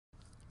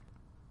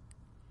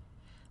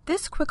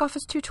This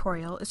Quickoffice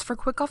tutorial is for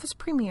Quickoffice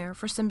Premier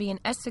for Symbian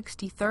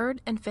S60 3rd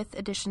and 5th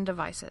edition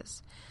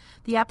devices.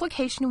 The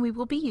application we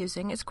will be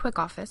using is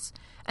Quickoffice,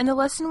 and the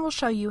lesson will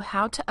show you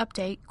how to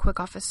update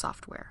Quickoffice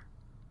software.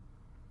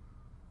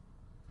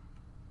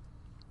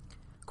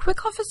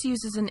 Quickoffice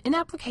uses an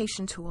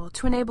in-application tool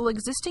to enable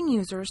existing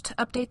users to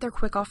update their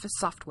Quickoffice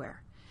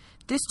software.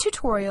 This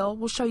tutorial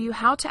will show you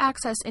how to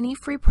access any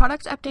free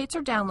product updates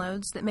or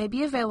downloads that may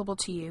be available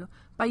to you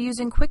by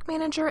using Quick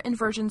Manager in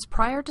versions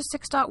prior to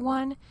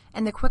 6.1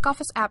 and the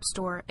Quickoffice App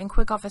Store in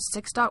Quickoffice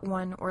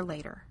 6.1 or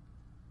later.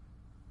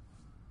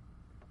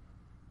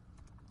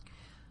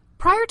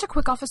 Prior to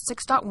Quickoffice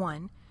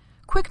 6.1,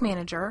 Quick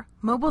Manager,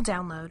 Mobile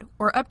Download,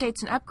 or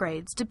Updates and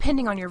Upgrades,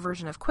 depending on your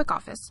version of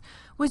Quickoffice,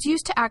 was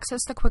used to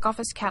access the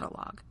Quickoffice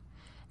catalog.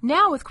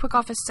 Now with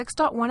Quickoffice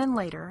 6.1 and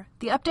later,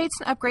 the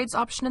Updates and Upgrades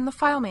option in the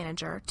File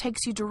Manager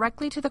takes you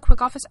directly to the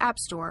Quickoffice App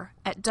Store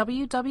at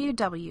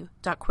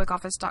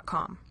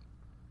www.quickoffice.com.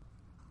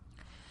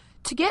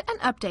 To get an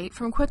update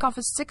from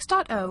Quickoffice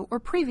 6.0 or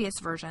previous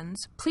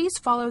versions, please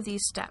follow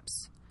these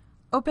steps.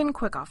 Open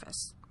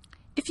Quickoffice.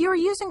 If you are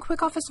using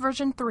Quickoffice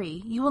version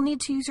 3, you will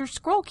need to use your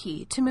scroll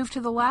key to move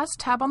to the last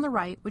tab on the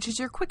right, which is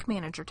your Quick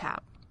Manager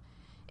tab.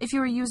 If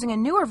you are using a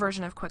newer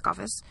version of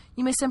Quickoffice,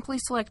 you may simply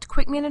select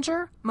Quick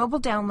Manager, Mobile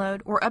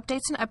Download, or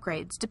Updates and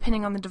Upgrades,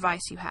 depending on the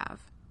device you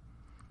have.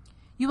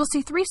 You will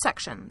see three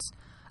sections: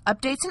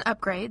 Updates and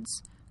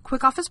Upgrades,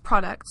 Quickoffice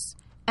Products,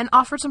 and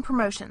Offers and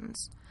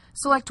Promotions.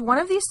 Select one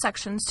of these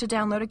sections to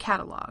download a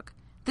catalog.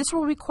 This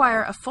will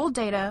require a full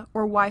data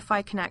or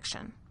Wi-Fi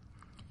connection.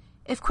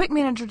 If Quick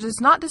Manager does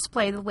not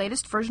display the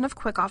latest version of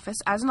Quickoffice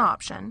as an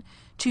option,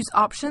 choose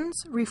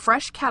Options,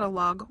 Refresh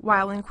Catalog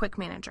while in Quick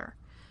Manager.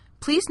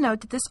 Please note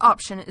that this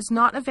option is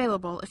not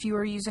available if you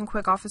are using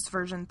Quickoffice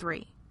version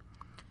 3.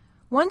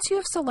 Once you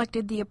have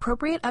selected the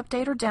appropriate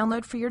update or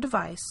download for your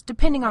device,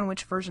 depending on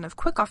which version of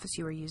Quickoffice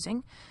you are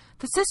using,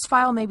 the SYS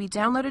file may be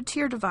downloaded to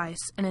your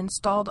device and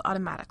installed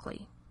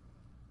automatically.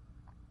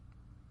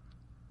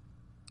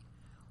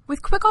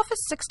 With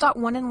Quickoffice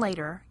 6.1 and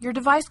later, your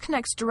device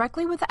connects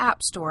directly with the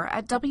App Store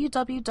at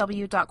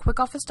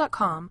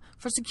www.quickoffice.com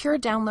for secure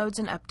downloads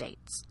and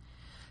updates.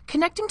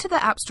 Connecting to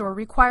the App Store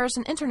requires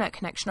an internet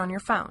connection on your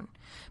phone.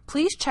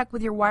 Please check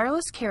with your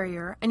wireless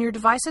carrier and your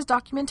device's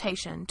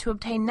documentation to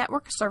obtain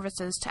network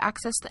services to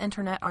access the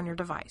internet on your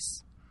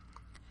device.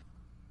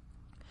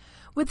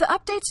 With the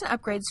Updates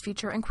and Upgrades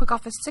feature in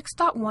Quickoffice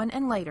 6.1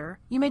 and later,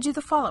 you may do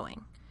the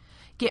following: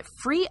 get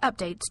free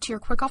updates to your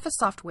Quickoffice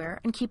software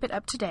and keep it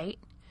up to date,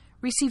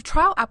 receive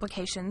trial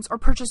applications or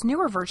purchase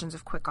newer versions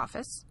of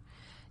Quickoffice,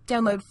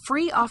 download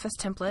free Office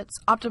templates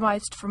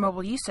optimized for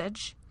mobile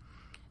usage,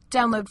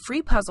 download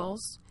free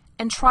puzzles,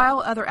 and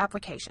trial other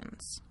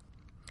applications.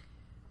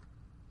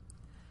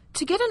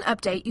 To get an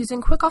update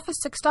using Quickoffice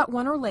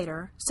 6.1 or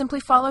later, simply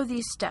follow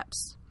these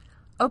steps.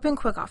 Open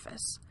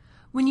Quickoffice.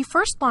 When you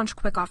first launch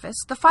Quickoffice,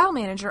 the File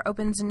Manager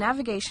opens a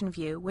navigation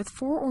view with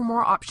 4 or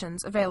more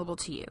options available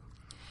to you.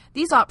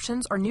 These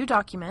options are New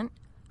Document,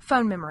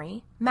 Phone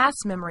Memory, Mass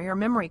Memory or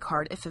Memory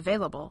Card if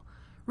available,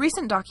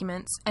 Recent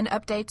Documents, and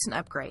Updates and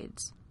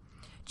Upgrades.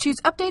 Choose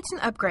Updates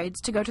and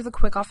Upgrades to go to the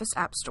Quickoffice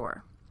App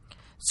Store.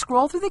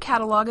 Scroll through the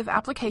catalog of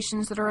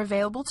applications that are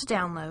available to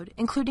download,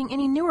 including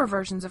any newer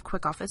versions of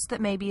Quickoffice that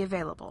may be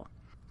available.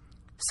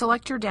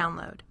 Select your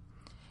download.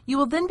 You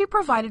will then be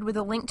provided with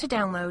a link to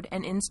download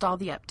and install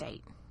the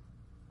update.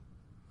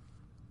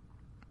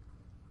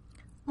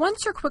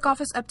 Once your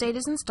Quickoffice update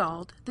is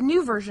installed, the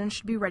new version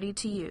should be ready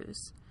to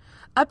use.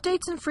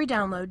 Updates and free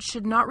downloads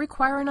should not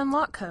require an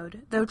unlock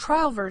code, though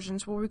trial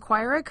versions will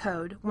require a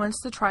code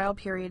once the trial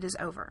period is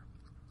over.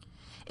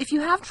 If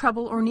you have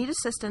trouble or need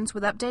assistance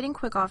with updating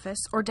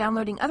Quickoffice or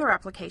downloading other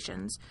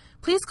applications,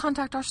 please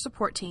contact our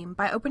support team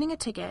by opening a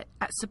ticket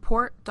at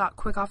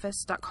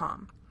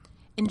support.quickoffice.com.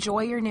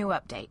 Enjoy your new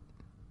update.